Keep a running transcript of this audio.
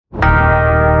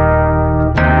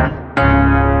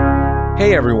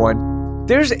Hey everyone,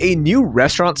 there's a new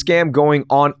restaurant scam going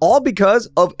on all because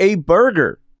of a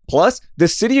burger. Plus, the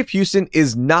city of Houston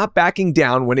is not backing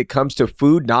down when it comes to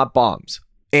food, not bombs.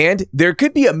 And there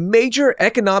could be a major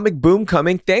economic boom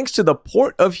coming thanks to the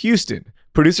Port of Houston.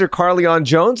 Producer Carleon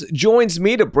Jones joins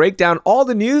me to break down all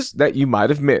the news that you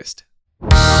might have missed.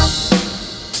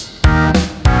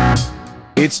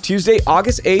 It's Tuesday,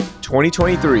 August 8th,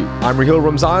 2023. I'm Raheel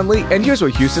Ramzanli, and here's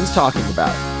what Houston's talking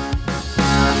about.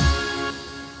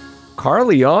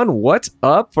 Carleon, what's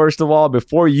up? First of all,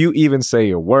 before you even say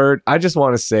a word, I just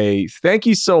want to say thank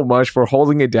you so much for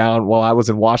holding it down while I was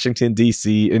in Washington,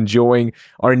 D.C., enjoying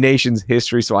our nation's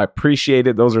history. So I appreciate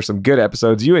it. Those are some good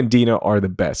episodes. You and Dina are the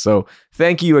best. So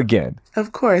thank you again.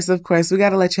 Of course. We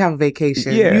got to let you have a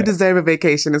vacation. Yeah. You deserve a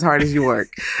vacation as hard as you work.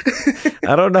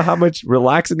 I don't know how much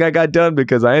relaxing I got done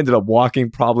because I ended up walking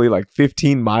probably like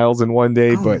 15 miles in one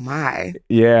day. Oh my.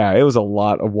 Yeah, it was a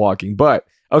lot of walking. But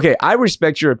okay, I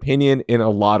respect your opinion in a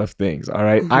lot of things, all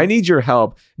right? I need your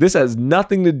help. This has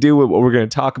nothing to do with what we're going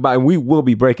to talk about, and we will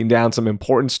be breaking down some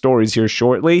important stories here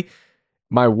shortly.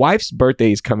 My wife's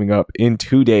birthday is coming up in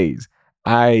 2 days.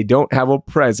 I don't have a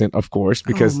present, of course,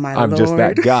 because I'm just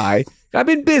that guy. I've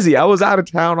been busy. I was out of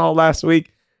town all last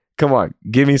week. Come on,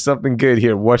 give me something good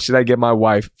here. What should I get my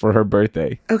wife for her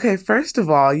birthday? Okay, first of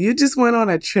all, you just went on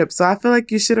a trip, so I feel like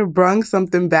you should have brung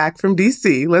something back from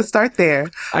DC. Let's start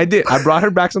there. I did. I brought her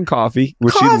back some coffee,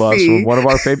 which she loves from one of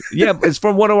our favorite. Yeah, it's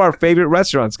from one of our favorite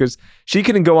restaurants because she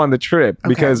couldn't go on the trip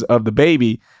because of the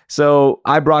baby. So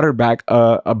I brought her back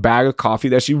a bag of coffee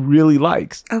that she really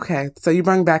likes. Okay, so you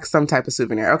brought back some type of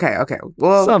souvenir. Okay.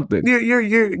 Well, something.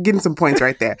 You're getting some points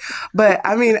right there. But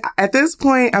I mean, at this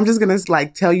point, I'm just gonna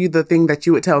tell you the thing that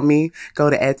you would tell me. Go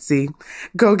to Etsy,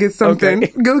 go get something.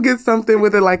 Okay. Go get something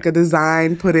with a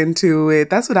design put into it.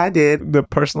 That's what I did. The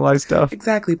personalized stuff.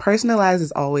 Exactly. Personalized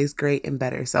is always great and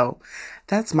better. So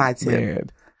that's my tip.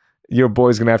 Man. Your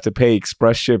boy's going to have to pay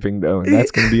express shipping, though, and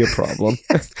that's going to be a problem.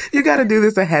 Yes, you got to do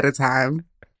this ahead of time.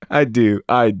 I do.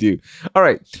 All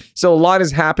right. So a lot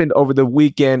has happened over the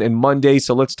weekend and Monday.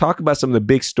 So let's talk about some of the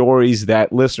big stories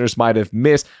that listeners might have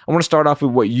missed. I want to start off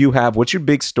with what you have. What's your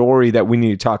big story that we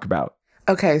need to talk about?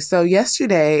 Okay, so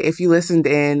yesterday, if you listened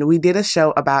in, we did a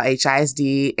show about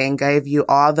HISD and gave you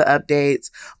all the updates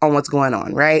on what's going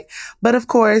on, right? But of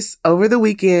course, over the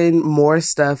weekend, more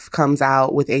stuff comes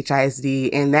out with HISD.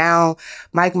 And now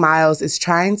Mike Miles is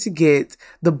trying to get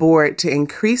the board to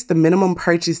increase the minimum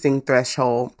purchasing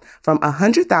threshold from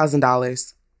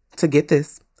 $100,000 to, get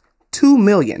this, $2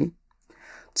 million.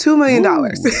 $2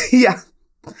 million. Yeah.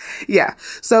 Yeah.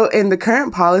 So in the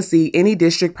current policy, any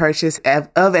district purchase of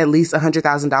at least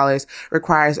 $100,000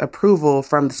 requires approval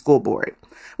from the school board,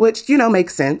 which,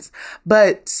 makes sense.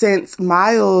 But since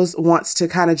Miles wants to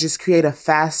kind of just create a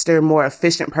faster, more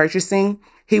efficient purchasing,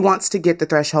 he wants to get the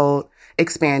threshold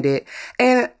expanded.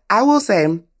 And I will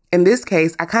say, in this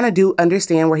case, I kind of do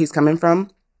understand where he's coming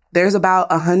from. There's about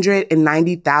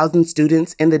 190,000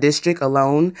 students in the district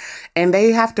alone, and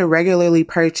they have to regularly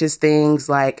purchase things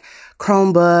like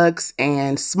Chromebooks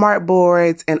and smart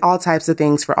boards and all types of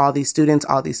things for all these students,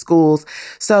 all these schools.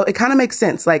 So it kind of makes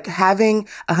sense, having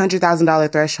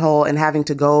 $100,000 threshold and having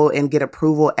to go and get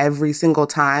approval every single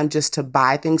time just to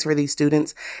buy things for these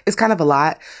students is kind of a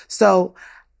lot. So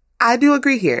I do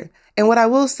agree here. And what I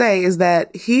will say is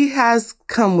that he has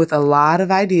come with a lot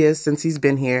of ideas since he's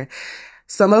been here.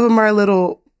 Some of them are a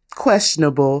little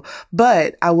questionable,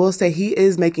 but I will say he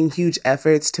is making huge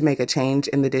efforts to make a change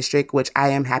in the district, which I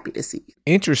am happy to see.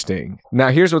 Interesting. Now,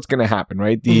 here's what's going to happen,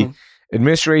 right? The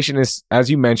administration is,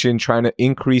 as you mentioned, trying to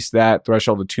increase that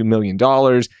threshold to $2 million,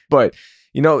 but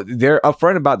they're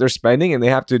upfront about their spending and they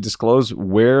have to disclose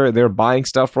where they're buying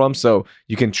stuff from so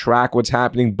you can track what's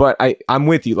happening. But I'm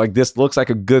with you. This looks like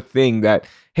a good thing that,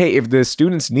 hey, if the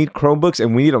students need Chromebooks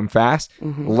and we need them fast,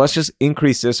 let's just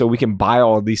increase this so we can buy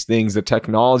all of these things, the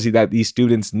technology that these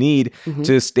students need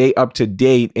to stay up to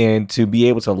date and to be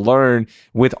able to learn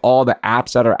with all the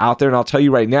apps that are out there. And I'll tell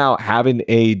you right now, having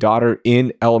a daughter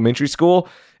in elementary school,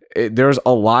 there's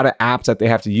a lot of apps that they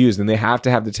have to use and they have to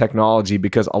have the technology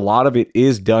because a lot of it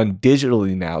is done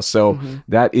digitally now. So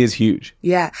that is huge.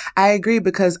 Yeah, I agree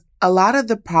because a lot of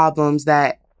the problems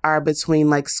that are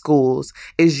between schools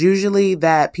is usually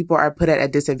that people are put at a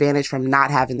disadvantage from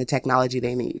not having the technology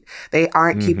they need. They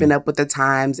aren't keeping up with the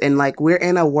times. And we're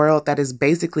in a world that is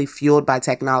basically fueled by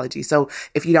technology. So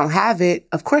if you don't have it,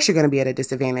 of course you're going to be at a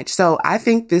disadvantage. So I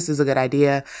think this is a good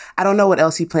idea. I don't know what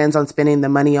else he plans on spending the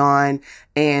money on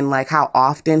and how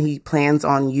often he plans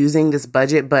on using this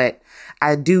budget, but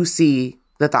I do see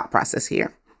the thought process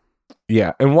here.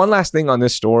 Yeah. And one last thing on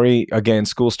this story. Again,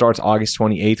 school starts August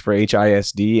 28th for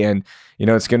HISD. And,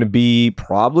 it's going to be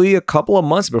probably a couple of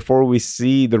months before we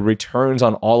see the returns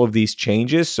on all of these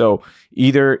changes. So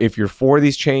either if you're for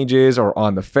these changes or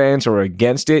on the fence or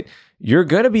against it, you're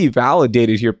going to be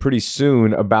validated here pretty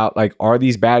soon about like, are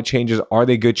these bad changes? Are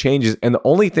they good changes? And the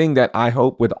only thing that I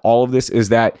hope with all of this is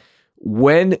that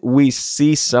when we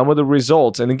see some of the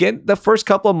results, and again, the first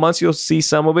couple of months, you'll see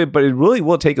some of it, but it really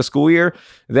will take a school year,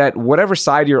 that whatever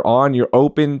side you're on, you're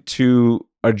open to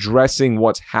addressing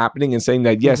what's happening and saying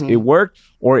that, yes, it worked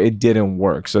or it didn't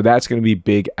work. So that's going to be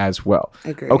big as well.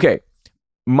 Agreed. Okay.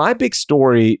 My big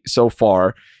story so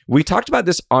far, we talked about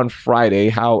this on Friday,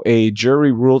 how a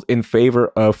jury ruled in favor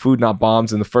of Food Not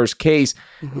Bombs in the first case.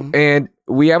 And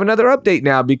we have another update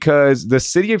now because the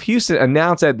city of Houston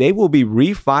announced that they will be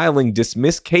refiling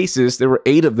dismissed cases. There were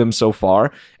 8 of them so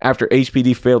far after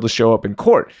HPD failed to show up in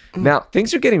court. Now,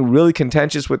 things are getting really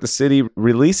contentious with the city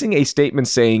releasing a statement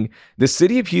saying the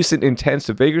city of Houston intends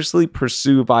to vigorously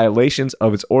pursue violations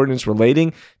of its ordinance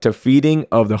relating to feeding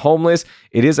of the homeless.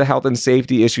 It is a health and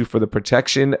safety issue for the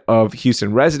protection of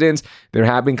Houston residents. There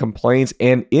have been complaints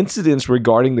and incidents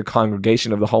regarding the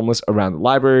congregation of the homeless around the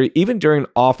library, even during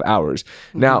off hours.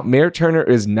 Now, Mayor Turner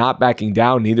is not backing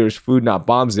down. Neither is Food Not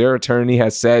Bombs. Their attorney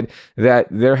has said that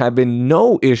there have been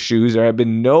no issues. There have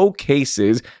been no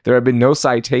cases. There have been no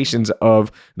citations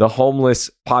of the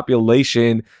homeless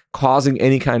population causing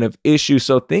any kind of issue.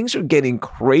 So things are getting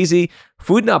crazy.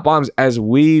 Food Not Bombs, as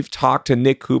we've talked to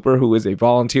Nick Cooper, who is a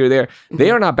volunteer there,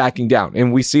 they are not backing down.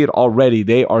 And we see it already.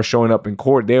 They are showing up in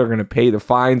court. They are going to pay the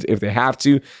fines if they have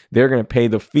to. They're going to pay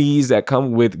the fees that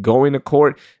come with going to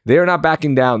court. They're not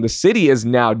backing down. The city is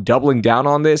now doubling down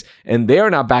on this, and they're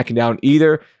not backing down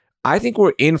either. I think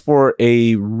we're in for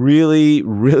a really,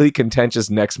 really contentious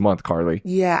next month, Carly.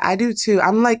 Yeah, I do too.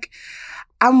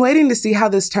 I'm waiting to see how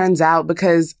this turns out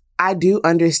because I do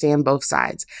understand both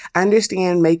sides. I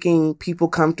understand making people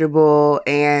comfortable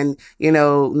and,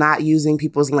 not using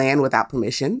people's land without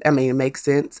permission. I mean, it makes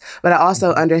sense. But I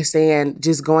also understand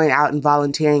just going out and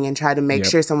volunteering and try to make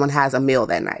sure someone has a meal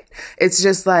that night. It's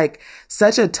just like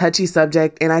such a touchy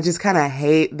subject. And I just kind of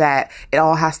hate that it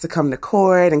all has to come to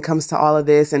court and comes to all of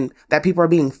this and that people are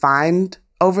being fined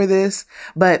over this.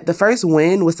 But the first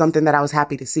win was something that I was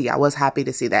happy to see. I was happy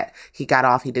to see that he got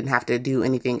off. He didn't have to do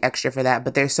anything extra for that.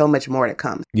 But there's so much more to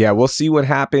come. Yeah, we'll see what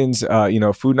happens.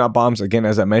 Food Not Bombs, again,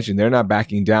 as I mentioned, they're not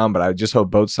backing down. But I just hope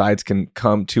both sides can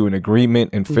come to an agreement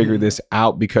and figure this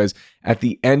out, because at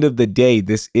the end of the day,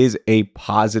 this is a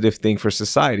positive thing for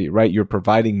society, right? You're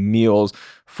providing meals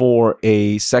for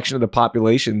a section of the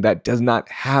population that does not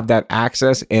have that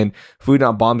access. And Food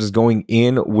Not Bombs is going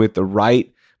in with the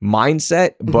right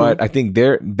mindset, but I think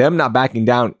them not backing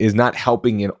down is not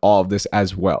helping in all of this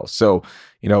as well. So,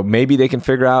 maybe they can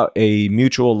figure out a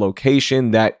mutual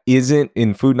location that isn't,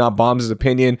 in Food Not Bombs'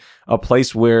 opinion, a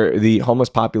place where the homeless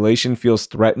population feels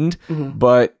threatened,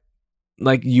 but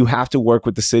like you have to work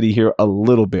with the city here a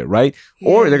little bit, right?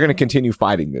 Or they're going to continue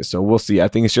fighting this. So we'll see. I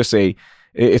think it's just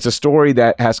it's a story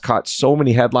that has caught so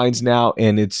many headlines now,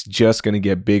 and it's just going to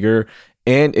get bigger.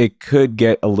 And it could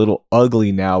get a little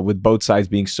ugly now with both sides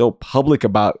being so public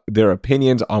about their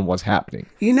opinions on what's happening.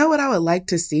 You know what I would like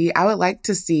to see? I would like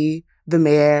to see the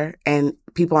mayor and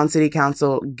people on city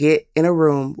council get in a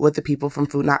room with the people from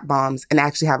Food Not Bombs and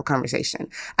actually have a conversation.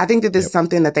 I think that this is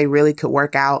something that they really could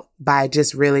work out by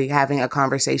just really having a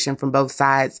conversation from both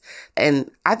sides.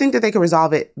 And I think that they could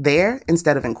resolve it there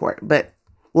instead of in court. But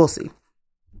we'll see.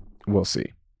 We'll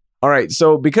see. All right,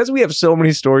 so because we have so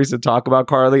many stories to talk about,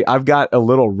 Carly, I've got a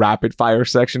little rapid fire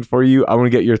section for you. I want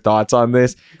to get your thoughts on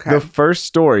this. Okay. The first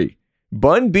story,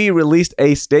 Bun B released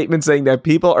a statement saying that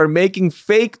people are making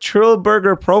fake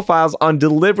Trillburger profiles on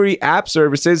delivery app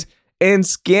services and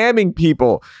scamming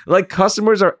people. Like,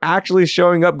 customers are actually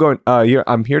showing up going,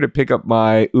 I'm here to pick up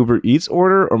my Uber Eats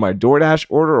order or my DoorDash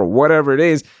order or whatever it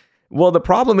is. Well, the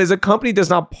problem is the company does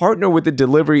not partner with the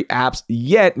delivery apps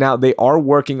yet. Now, they are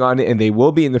working on it and they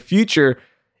will be in the future.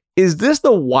 Is this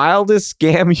the wildest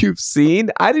scam you've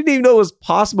seen? I didn't even know it was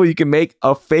possible you can make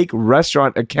a fake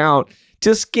restaurant account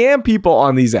to scam people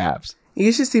on these apps.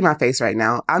 You should see my face right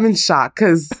now. I'm in shock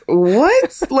because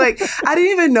what? Like, I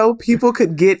didn't even know people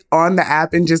could get on the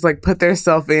app and just like put their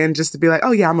self in just to be like,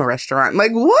 oh yeah, I'm a restaurant.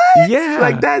 Like, what? Yeah.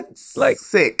 Like, that's like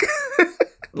sick.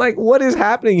 Like, what is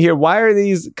happening here? Why are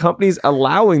these companies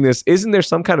allowing this? Isn't there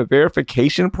some kind of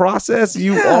verification process?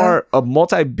 You are a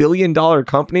multi-billion-dollar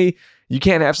company. You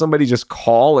can't have somebody just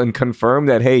call and confirm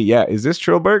that, hey, yeah, is this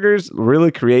Trillburgers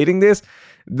really creating this?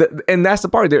 And that's the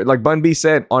part there. Like Bun B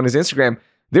said on his Instagram,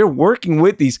 they're working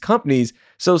with these companies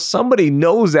So somebody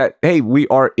knows that, hey, we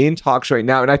are in talks right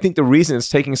now. And I think the reason it's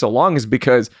taking so long is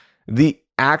because the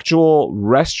actual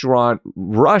restaurant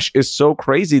rush is so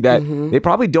crazy that they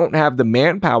probably don't have the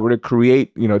manpower to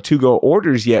create, to-go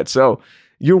orders yet. So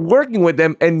you're working with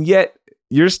them, and yet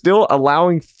you're still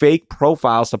allowing fake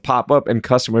profiles to pop up and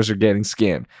customers are getting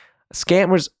scammed.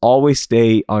 Scammers always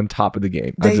stay on top of the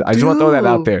game. I just want to throw that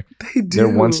out there. They do. They're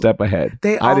one step ahead.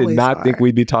 I did not think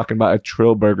we'd be talking about a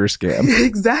Trill Burger scam.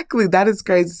 Exactly. That is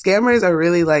crazy. Scammers are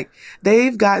really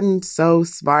they've gotten so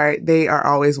smart. They are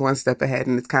always one step ahead,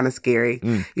 and it's kind of scary.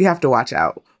 You have to watch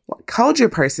out. Hold your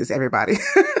purses, everybody.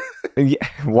 Yeah,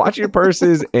 watch your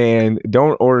purses and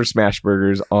don't order smash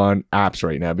burgers on apps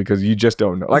right now because you just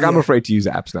don't know. I'm afraid to use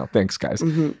apps now. Thanks, guys.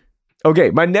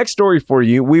 Okay, my next story for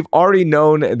you. We've already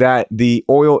known that the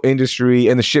oil industry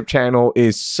and the ship channel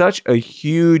is such a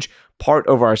huge part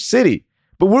of our city,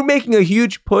 but we're making a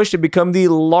huge push to become the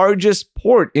largest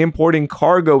port importing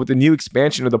cargo with the new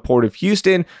expansion of the Port of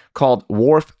Houston called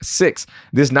Wharf 6.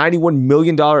 This $91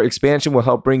 million expansion will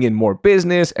help bring in more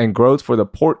business and growth for the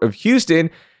Port of Houston.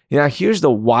 Now, here's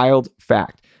the wild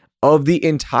fact. Of the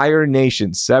entire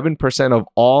nation, 7% of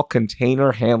all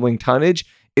container handling tonnage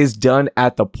is done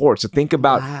at the port. So think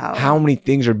about how many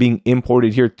things are being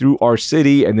imported here through our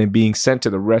city and then being sent to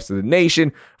the rest of the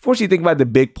nation. Of course, you think about the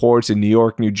big ports in New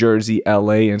York, New Jersey,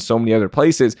 LA, and so many other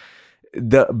places.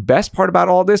 The best part about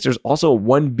all this, there's also a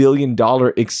 $1 billion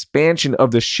expansion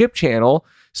of the ship channel.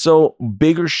 So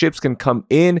bigger ships can come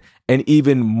in and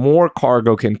even more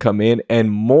cargo can come in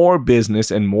and more business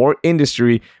and more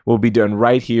industry will be done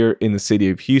right here in the city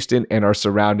of Houston and our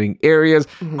surrounding areas.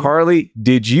 Carly,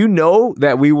 did you know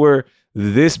that we were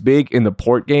this big in the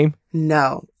port game?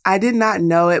 No, I did not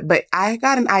know it, but I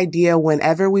got an idea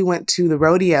whenever we went to the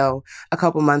rodeo a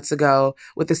couple months ago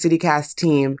with the CityCast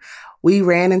team. We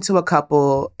ran into a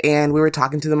couple and we were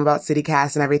talking to them about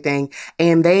CityCast and everything,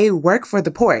 and they work for the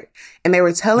port. And they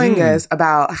were telling us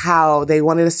about how they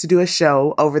wanted us to do a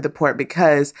show over the port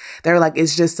because they were like,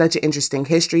 it's just such an interesting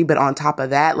history. But on top of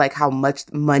that, how much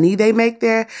money they make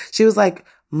there. She was like,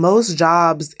 most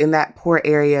jobs in that port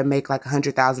area make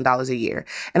 $100,000 a year.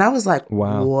 And I was like,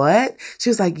 wow. What? She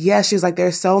was like, yeah. She was like,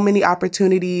 there's so many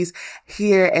opportunities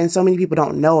here and so many people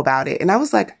don't know about it. And I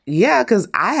was like, yeah, because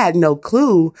I had no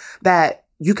clue that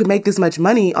you could make this much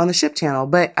money on the ship channel.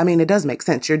 But I mean, it does make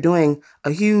sense. You're doing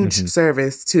a huge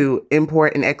service to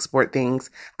import and export things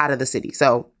out of the city.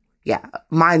 So yeah,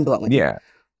 mind blowing. Yeah.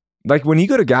 When you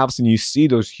go to Galveston, you see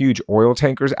those huge oil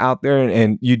tankers out there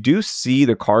and you do see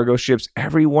the cargo ships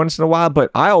every once in a while. But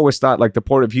I always thought the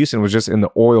Port of Houston was just in the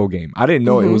oil game. I didn't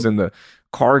know it was in the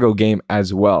cargo game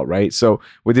as well, right? So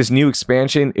with this new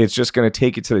expansion, it's just going to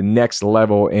take it to the next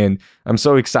level. And I'm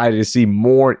so excited to see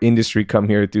more industry come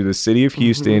here through the city of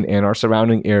Houston and our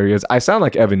surrounding areas. I sound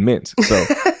like Evan Mintz. So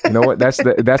you know what? That's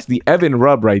the Evan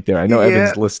rub right there. I know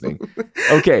Evan's listening.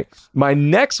 Okay. My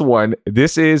next one,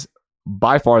 this is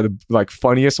by far the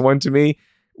funniest one to me.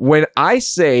 When I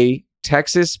say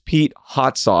Texas Pete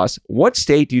hot sauce, what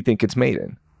state do you think it's made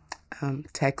in?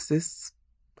 Texas,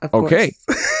 of course.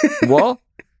 Well,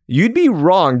 you'd be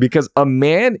wrong because a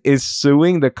man is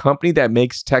suing the company that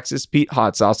makes Texas Pete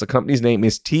hot sauce. The company's name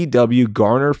is T.W.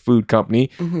 Garner Food Company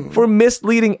for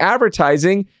misleading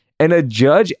advertising. And a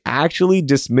judge actually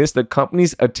dismissed the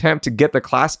company's attempt to get the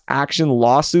class action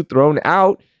lawsuit thrown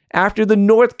out after the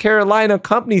North Carolina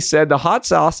company said the hot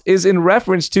sauce is in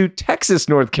reference to Texas,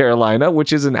 North Carolina,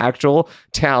 which is an actual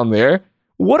town there.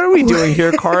 What are we doing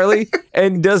here, Carly?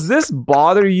 And does this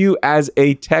bother you as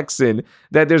a Texan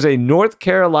that there's a North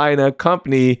Carolina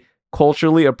company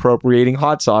culturally appropriating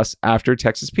hot sauce after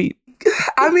Texas Pete?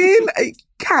 I mean,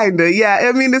 kind of. Yeah.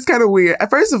 I mean, it's kind of weird.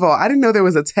 First of all, I didn't know there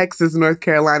was a Texas, North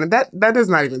Carolina. That does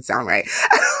not even sound right.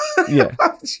 Yeah. Why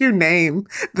would you name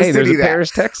the city there's a that?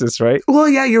 Paris, Texas, right? Well,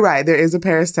 yeah, you're right. There is a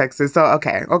Paris, Texas. So,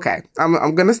 okay.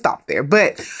 I'm going to stop there.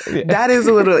 But that is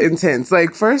a little intense.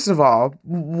 First of all,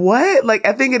 what?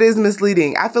 I think it is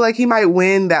misleading. I feel like he might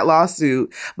win that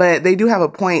lawsuit, but they do have a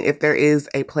point if there is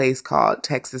a place called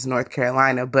Texas, North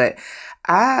Carolina. But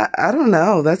I don't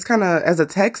know. That's kind of, as a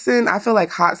Texan, I feel like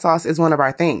hot sauce is one of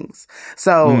our things.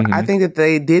 So I think that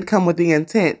they did come with the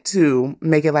intent to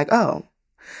make it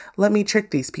let me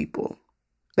trick these people.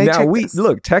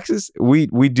 Look, Texas,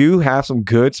 we do have some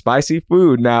good spicy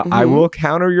food. Now, I will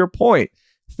counter your point.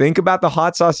 Think about the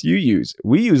hot sauce you use.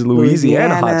 We use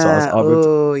Louisiana hot sauce.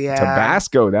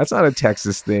 Tabasco. That's not a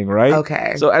Texas thing, right?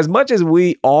 Okay. So as much as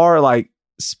we are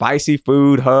spicy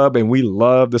food hub and we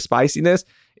love the spiciness,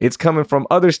 it's coming from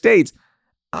other states.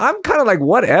 I'm kind of like,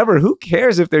 whatever. Who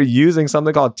cares if they're using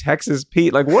something called Texas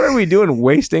Pete? Like, what are we doing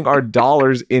wasting our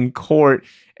dollars in court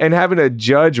and having a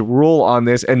judge rule on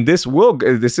this? And this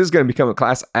is going to become a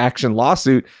class action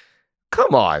lawsuit.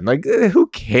 Come on, like, who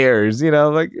cares?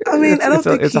 Like, I mean,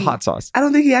 it's a hot sauce. I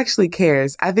don't think he actually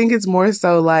cares. I think it's more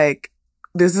so like,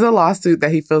 this is a lawsuit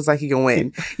that he feels like he can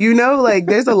win. Like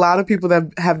there's a lot of people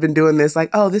that have been doing this, like,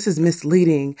 oh, this is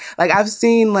misleading. Like I've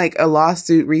seen like a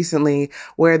lawsuit recently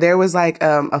where there was like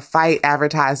a fight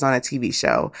advertised on a TV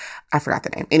show. I forgot the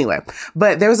name. Anyway,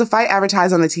 but there was a fight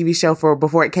advertised on the TV show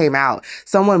before it came out.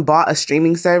 Someone bought a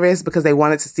streaming service because they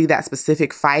wanted to see that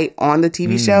specific fight on the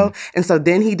TV show. And so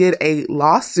then he did a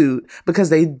lawsuit because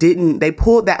they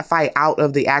pulled that fight out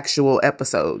of the actual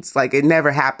episodes. Like it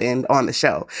never happened on the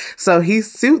show. So he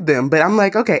sued them. But I'm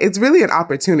like, okay, it's really an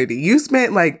opportunity. You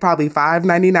spent like probably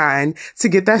 $5.99 to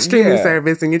get that streaming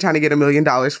service and you're trying to get $1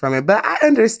 million from it. But I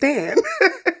understand.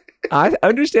 I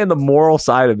understand the moral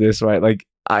side of this, right? Like,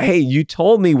 hey, you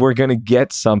told me we're going to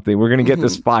get something. We're going to get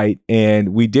this fight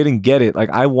and we didn't get it. Like,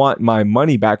 I want my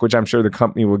money back, which I'm sure the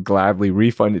company would gladly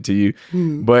refund it to you.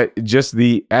 But just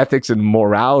the ethics and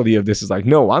morality of this is like,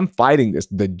 no, I'm fighting this.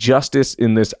 The justice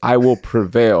in this, I will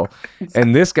prevail.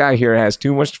 And this guy here has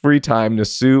too much free time to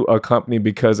sue a company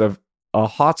because of a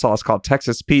hot sauce called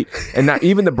Texas Pete. And not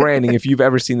even the branding. If you've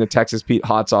ever seen the Texas Pete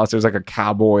hot sauce, there's like a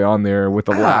cowboy on there with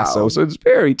a lasso. So it's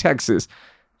very Texas.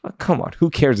 Oh, come on.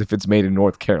 Who cares if it's made in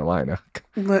North Carolina?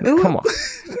 Come on.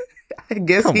 I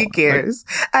guess he cares.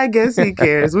 I guess he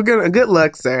cares. Good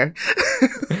luck, sir.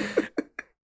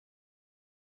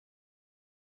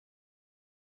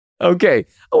 Okay.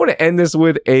 I want to end this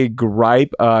with a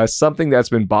gripe, something that's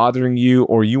been bothering you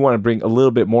or you want to bring a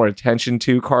little bit more attention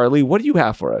to. Carly, what do you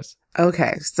have for us?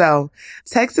 Okay, so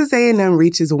Texas A&M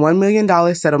reaches $1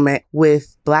 million settlement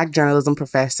with Black journalism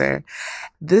professor.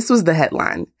 This was the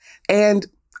headline. And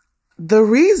the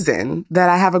reason that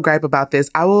I have a gripe about this,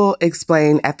 I will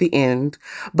explain at the end,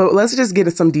 but let's just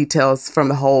get some details from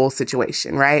the whole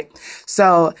situation, right?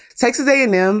 So Texas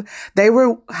A&M, they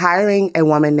were hiring a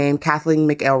woman named Kathleen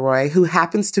McElroy, who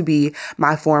happens to be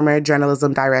my former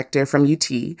journalism director from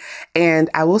UT. And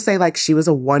I will say, like, she was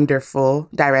a wonderful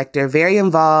director, very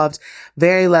involved,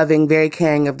 very loving, very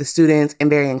caring of the students, and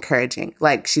very encouraging.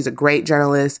 Like, she's a great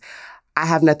journalist. I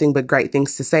have nothing but great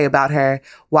things to say about her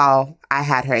while I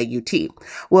had her at UT.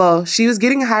 Well, she was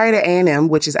getting hired at A&M,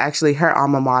 which is actually her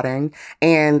alma mater,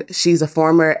 and she's a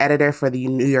former editor for the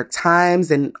New York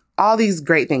Times and all these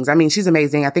great things. I mean, she's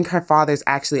amazing. I think her father's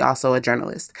actually also a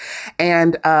journalist.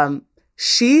 And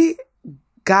she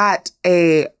got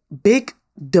a big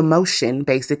demotion,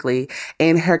 basically,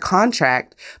 in her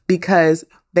contract because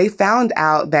they found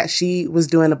out that she was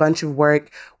doing a bunch of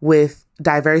work with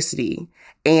diversity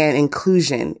and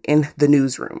inclusion in the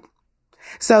newsroom.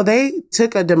 So they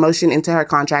took a demotion into her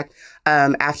contract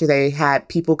after they had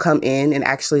people come in and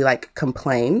actually like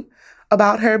complain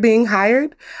about her being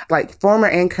hired. Like former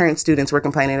and current students were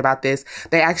complaining about this.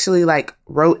 They actually like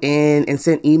wrote in and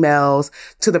sent emails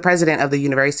to the president of the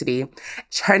university.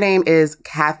 Her name is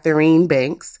Catherine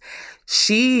Banks.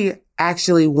 She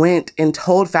actually went and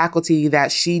told faculty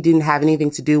that she didn't have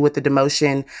anything to do with the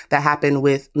demotion that happened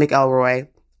with McElroy.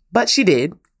 But she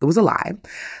did. It was a lie.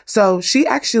 So she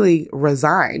actually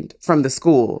resigned from the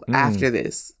school after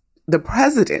this. The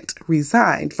president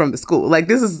resigned from the school. Like,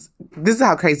 this is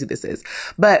how crazy this is.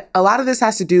 But a lot of this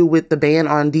has to do with the ban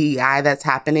on DEI that's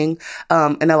happening.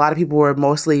 And a lot of people were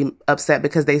mostly upset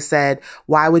because they said,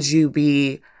 why would you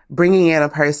be bringing in a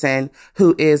person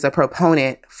who is a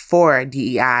proponent for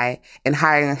DEI and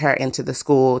hiring her into the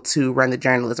school to run the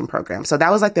journalism program? So that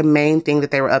was like the main thing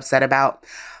that they were upset about.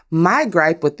 My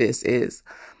gripe with this is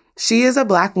she is a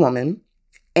Black woman,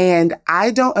 and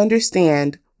I don't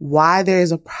understand why there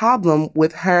is a problem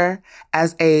with her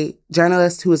as a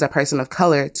journalist who is a person of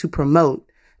color to promote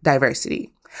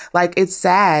diversity. Like, it's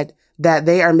sad that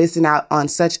they are missing out on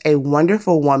such a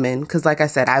wonderful woman. Because like I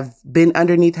said, I've been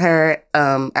underneath her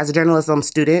as a journalism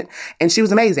student, and she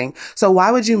was amazing. So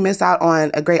why would you miss out on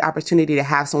a great opportunity to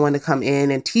have someone to come in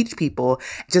and teach people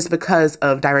just because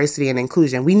of diversity and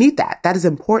inclusion? We need that. That is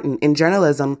important in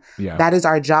journalism. Yeah. That is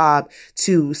our job,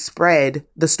 to spread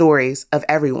the stories of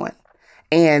everyone.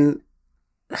 And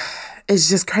it's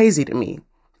just crazy to me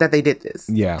that they did this.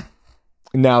 Yeah.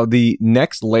 Now, the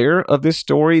next layer of this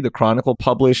story, the Chronicle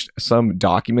published some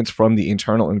documents from the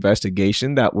internal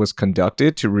investigation that was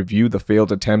conducted to review the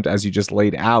failed attempt, as you just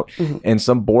laid out. Mm-hmm. And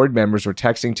some board members were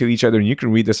texting to each other. And you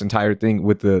can read this entire thing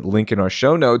with the link in our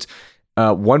show notes.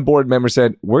 One board member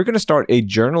said, we're going to start a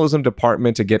journalism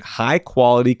department to get high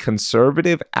quality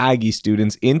conservative Aggie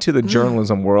students into the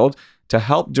journalism world to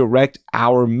help direct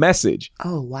our message.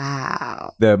 Oh,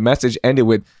 wow. The message ended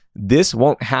with, "This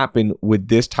won't happen with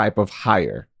this type of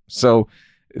hire." So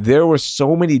there were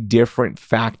so many different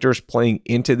factors playing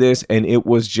into this, and it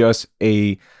was just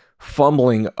a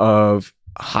fumbling of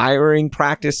hiring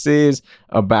practices,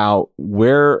 about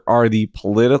where are the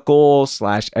political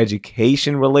 /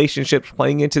 education relationships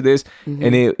playing into this.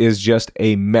 And it is just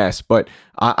a mess. But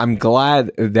I'm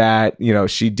glad that,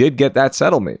 she did get that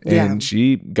settlement and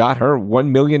she got her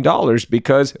 $1 million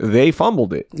because they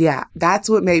fumbled it. Yeah, that's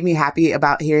what made me happy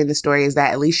about hearing the story, is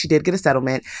that at least she did get a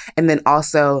settlement. And then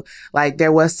also,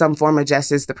 there was some form of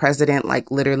justice. The president,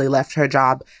 literally left her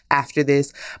job after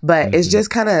this. But it's just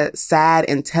kind of sad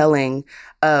and telling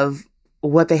of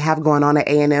what they have going on at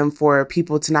A&M for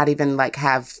people to not even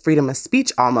have freedom of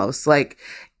speech almost.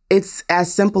 It's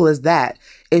as simple as that.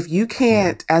 If you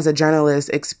can't, as a journalist,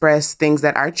 express things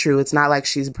that are true, it's not like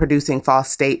she's producing false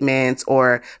statements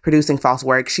or producing false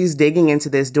work. She's digging into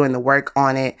this, doing the work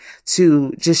on it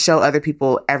to just show other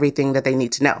people everything that they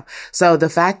need to know. So the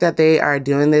fact that they are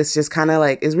doing this just kind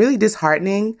of is really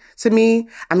disheartening to me.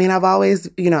 I mean, I've always,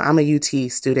 I'm a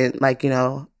UT student,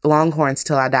 Longhorns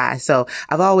till I die. So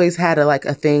I've always had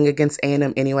a thing against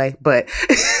A&M anyway, but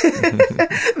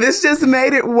this just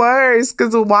made it worse.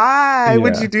 Because why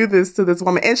would you do this to this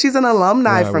woman? And she's an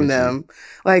alumni from them.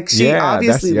 She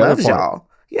obviously loves y'all.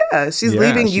 Yeah, she's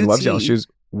leaving UT. Loves y'all. She's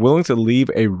willing to leave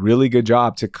a really good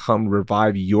job to come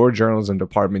revive your journalism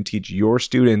department, teach your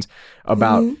students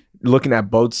about looking at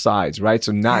both sides, right?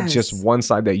 So not just one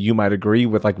side that you might agree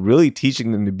with, really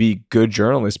teaching them to be good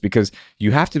journalists, because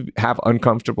you have to have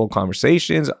uncomfortable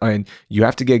conversations and you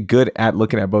have to get good at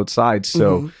looking at both sides.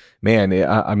 So, man,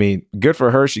 I mean, good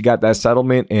for her. She got that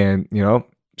settlement, and,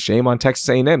 shame on Texas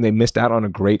A&M. They missed out on a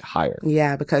great hire.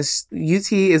 Yeah, because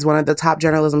UT is one of the top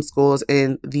journalism schools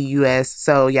in the U.S.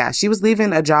 So, yeah, she was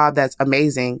leaving a job that's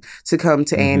amazing to come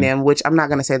to A&M, which I'm not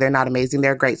going to say they're not amazing.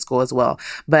 They're a great school as well.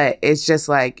 But it's just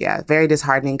very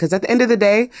disheartening, because at the end of the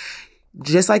day,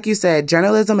 just like you said,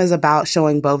 journalism is about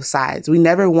showing both sides. We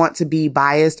never want to be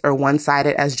biased or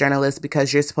one-sided as journalists,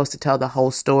 because you're supposed to tell the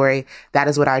whole story. That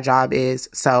is what our job is.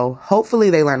 So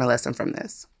hopefully they learn a lesson from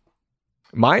this.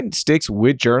 Mine sticks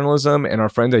with journalism, and our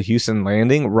friend at Houston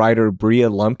Landing, writer Bria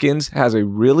Lumpkins, has a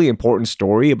really important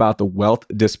story about the wealth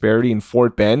disparity in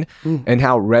Fort Bend and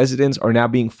how residents are now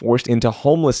being forced into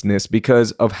homelessness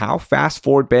because of how fast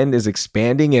Fort Bend is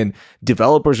expanding, and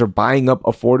developers are buying up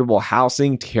affordable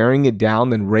housing, tearing it down,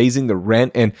 then raising the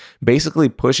rent, and basically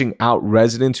pushing out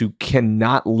residents who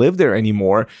cannot live there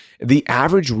anymore. The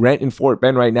average rent in Fort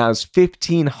Bend right now is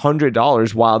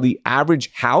 $1,500, while the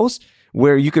average house,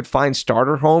 where you could find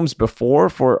starter homes before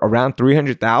for around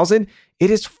 $300,000, it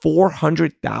is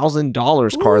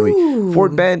 $400,000, Carly. Ooh.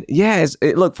 Fort Bend,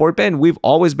 look, Fort Bend, we've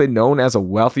always been known as a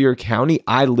wealthier county.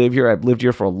 I live here. I've lived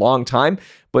here for a long time,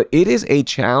 but it is a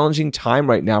challenging time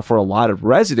right now for a lot of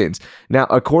residents. Now,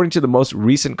 according to the most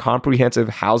recent comprehensive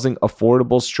housing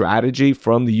affordable strategy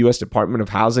from the U.S. Department of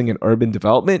Housing and Urban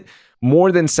Development,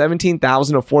 more than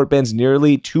 17,000 of Fort Bend's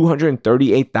nearly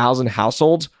 238,000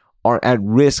 households are at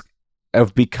risk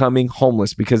of becoming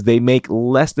homeless because they make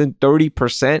less than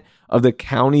 30% of the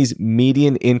county's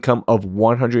median income of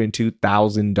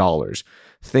 $102,000.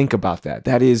 Think about that.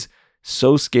 That is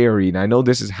so scary. And I know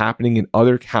this is happening in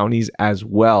other counties as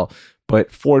well,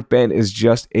 but Fort Bend is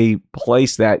just a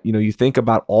place that, you think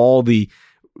about all the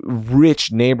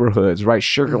rich neighborhoods, right?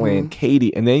 Sugar Land,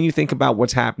 Katy. And then you think about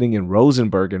what's happening in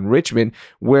Rosenberg and Richmond,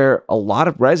 where a lot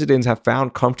of residents have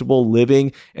found comfortable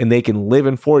living and they can live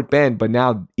in Fort Bend, but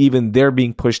now even they're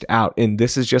being pushed out. And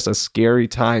this is just a scary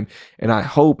time. And I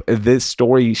hope this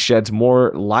story sheds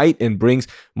more light and brings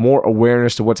more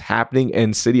awareness to what's happening,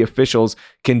 and city officials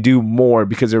can do more,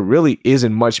 because there really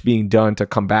isn't much being done to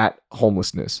combat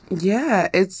homelessness. Yeah,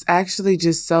 it's actually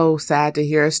just so sad to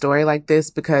hear a story like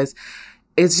this, because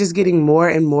it's just getting more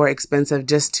and more expensive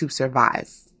just to survive.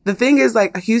 The thing is,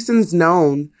 Houston's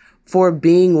known for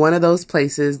being one of those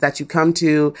places that you come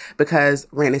to because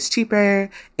rent is cheaper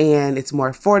and it's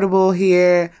more affordable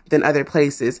here than other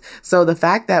places. So the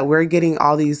fact that we're getting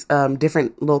all these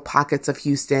different little pockets of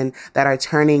Houston that are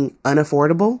turning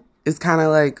unaffordable is kind of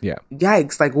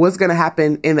yikes. What's going to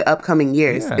happen in the upcoming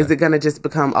years? Yeah. Is it going to just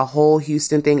become a whole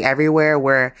Houston thing everywhere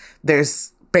where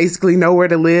there's basically nowhere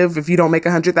to live if you don't make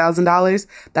 $100,000?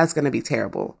 That's going to be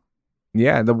terrible.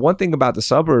 Yeah, the one thing about the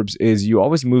suburbs is you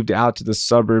always moved out to the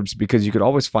suburbs because you could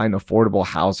always find affordable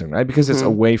housing, right? Because it's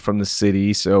away from the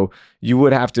city. So you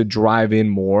would have to drive in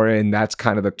more, and that's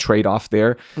kind of the trade-off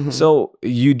there. So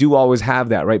you do always have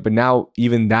that, right? But now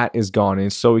even that is gone. And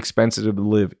it's so expensive to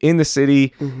live in the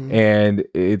city, and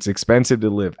it's expensive to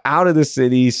live out of the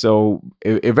city. So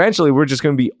eventually we're just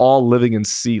going to be all living in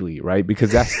Sealy, right?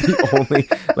 Because that's the only,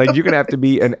 like, you're going to have to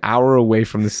be an hour away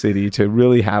from the city to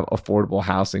really have affordable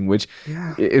housing, which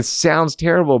it sounds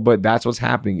terrible, but that's what's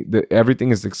happening. Everything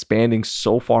is expanding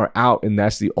so far out, and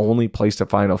that's the only place to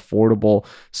find affordable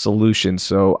solutions.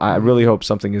 So I really hope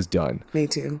something is done. Me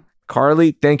too.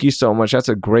 Carly, thank you so much. That's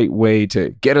a great way to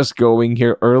get us going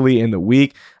here early in the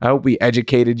week. I hope we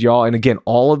educated y'all. And again,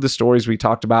 all of the stories we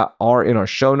talked about are in our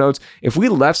show notes. If we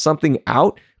left something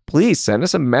out, please send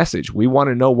us a message. We want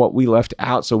to know what we left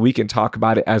out so we can talk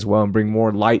about it as well and bring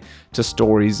more light to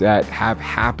stories that have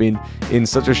happened in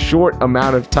such a short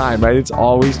amount of time, right? It's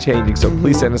always changing. So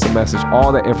please send us a message.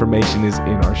 All that information is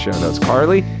in our show notes.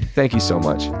 Carly, thank you so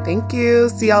much. Thank you.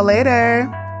 See y'all later.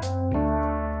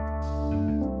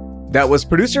 That was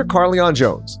producer Carleon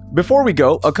Jones. Before we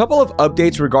go, a couple of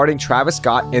updates regarding Travis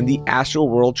Scott and the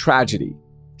Astroworld tragedy.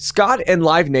 Scott and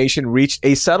Live Nation reached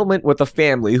a settlement with a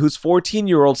family whose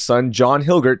 14-year-old son, John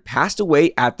Hilgert, passed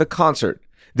away at the concert.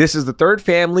 This is the third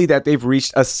family that they've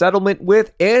reached a settlement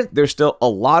with, and there's still a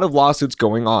lot of lawsuits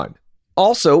going on.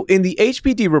 Also, in the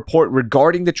HPD report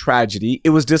regarding the tragedy, it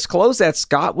was disclosed that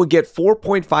Scott would get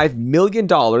 $4.5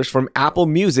 million from Apple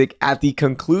Music at the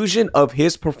conclusion of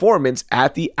his performance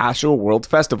at the Astroworld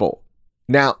Festival.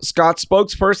 Now, Scott's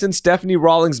spokesperson Stephanie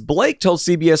Rawlings Blake told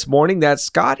CBS Morning that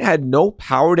Scott had no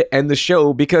power to end the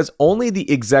show because only the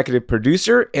executive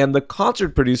producer and the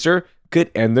concert producer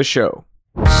could end the show.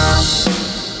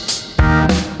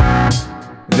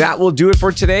 That will do it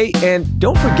for today. And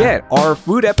don't forget, our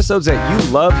food episodes that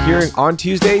you love hearing on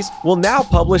Tuesdays will now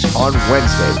publish on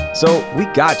Wednesday. So we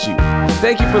got you.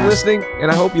 Thank you for listening,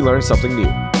 and I hope you learned something new.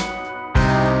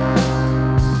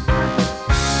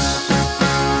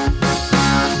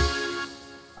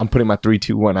 I'm putting my 3,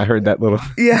 2, 1. I heard that little.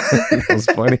 Yeah. That was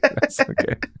funny. That's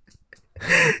okay.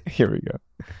 Here we go.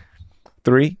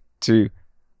 3, 2,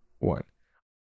 1.